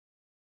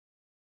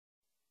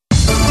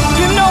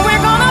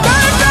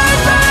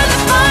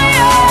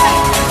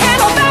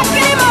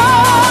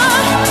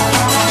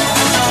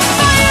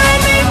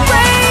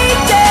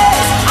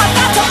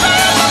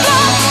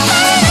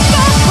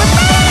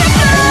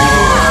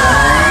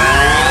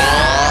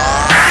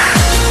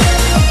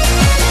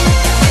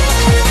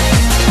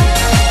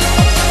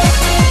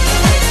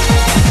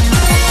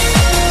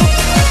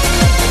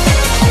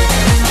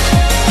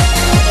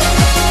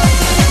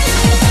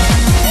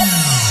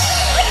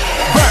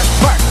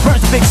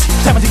face.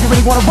 Tell me, do you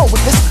really wanna roll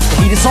with this?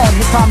 The heat is on,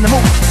 it's time to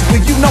move. So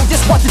will you know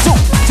just what to do?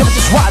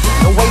 Temperature's rising,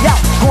 no way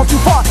out. Going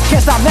too far,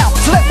 can't stop now.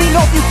 So let me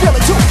know if you feel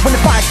it too. When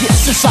the fire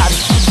gets inside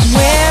it.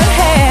 Where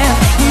have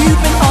you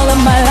been all of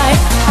my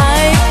life?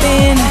 I've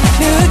been